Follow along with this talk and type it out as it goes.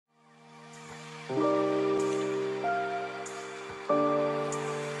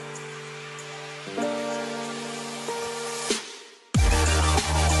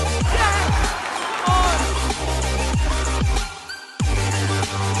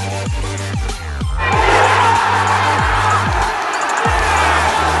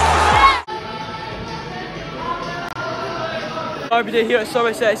derby day here at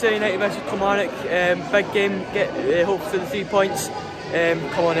Somerset United versus Kilmarnock. Big game, get hope for the 3 points.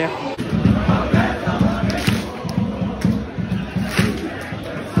 Come on here.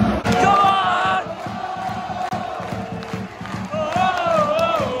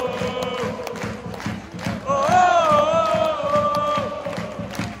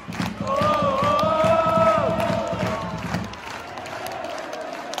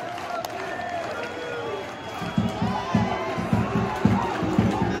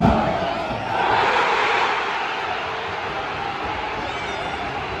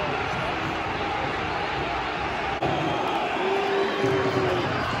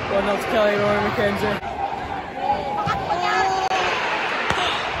 Now to Kelly and Rory McKenzie.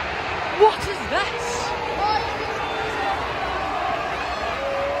 What is this?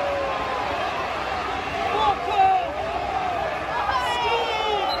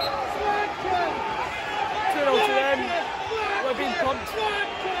 To them. We're being pumped.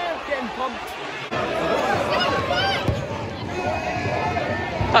 Getting pumped.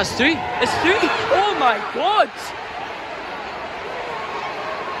 That's 3. It's 3. Oh my god!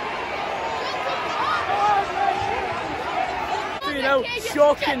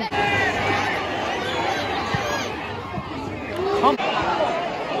 Shocking. Oh!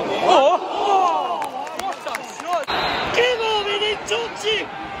 What a shot! Come on, we didn't touch him!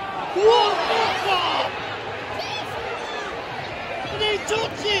 What the fuck? We didn't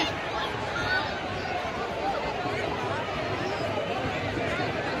touch him!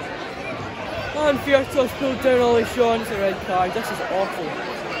 And Fiertos pulled down AYRshire. It's a red card. This is awful.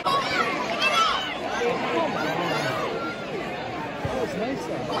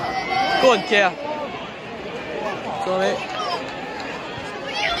 Go on, Kia. Sorry.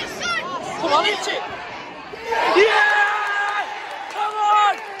 Come on, hit it! Yeah! Come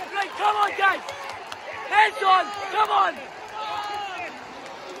on! Right, come on, guys! Heads on! Come on!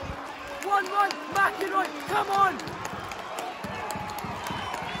 1-1, McInroy, come on!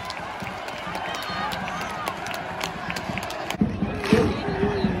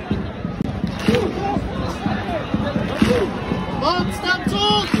 Bob, stand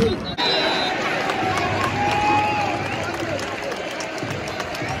tall!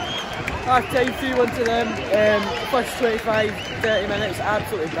 Half time 3-1 to them. First 25-30 minutes,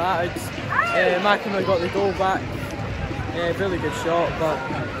 absolutely battered. McInroy got the goal back. Really good shot, but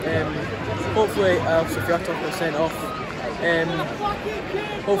hopefully Fiertos was sent off.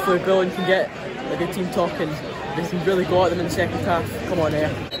 Hopefully Billen can get a good team talking. They can really go at them in the second half. Come on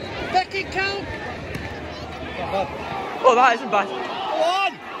here. Becky count! Oh, that isn't bad. Go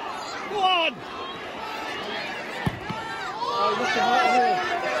on! Go on! Oh, look at that.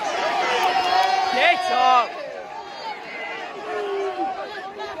 Get up!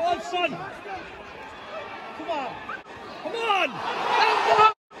 Come on, son! Come on! Come on! Come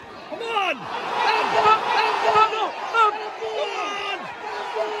on! Come on!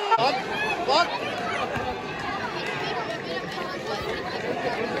 What?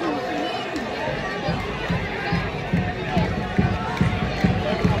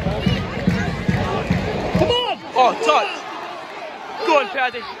 Oh, touch! Go on,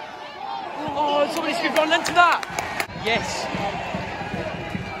 Paddy. Oh, somebody's going to run into that. Yes.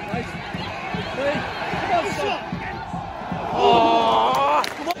 Nice. Hey, come on, son. Oh,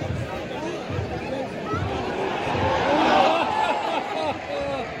 come on.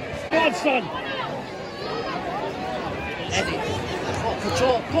 Come on, son. Eddie.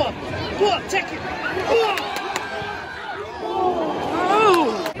 Control. Go on. Go on, take it. Go on.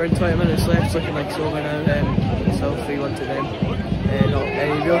 Around 20 minutes left, looking like it's over now. So 3-1 to them. Not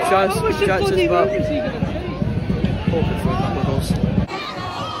any real chances, but hoping for a couple of goals.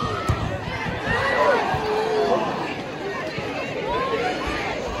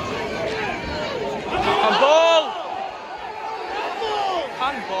 Handball!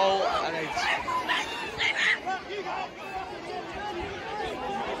 Handball, and it's...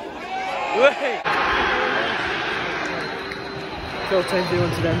 Wait! Full time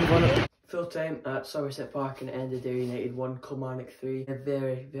 3-1 to them, they won it. Full time at Somerset Park and it ended there. United 1, Kilmarnock 3. A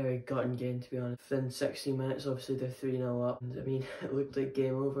very, very gutting game, to be honest. Within 16 minutes, obviously they're 3-0 up. And, I mean, it looked like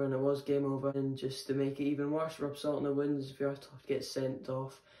game over, and it was game over. And just to make it even worse, rub salt in the wounds, Fiertos gets sent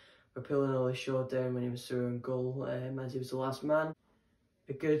off. We're pulling AYRshire down when he was through on goal, as he was the last man.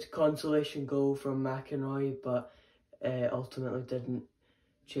 A good consolation goal from McInroy, but ultimately didn't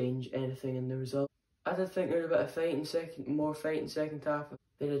change anything in the result. I did think there was a bit of more fighting second half.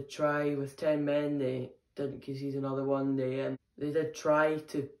 They did try with 10 men, they didn't concede another one. They did try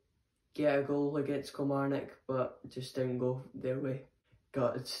to get a goal against Kilmarnock, but just didn't go their way.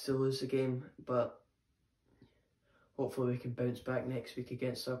 Gutted to lose the game, but hopefully we can bounce back next week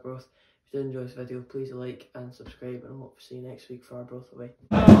against Arbroath. If you did enjoy this video, please like and subscribe, and I hope to see you next week for Arbroath away.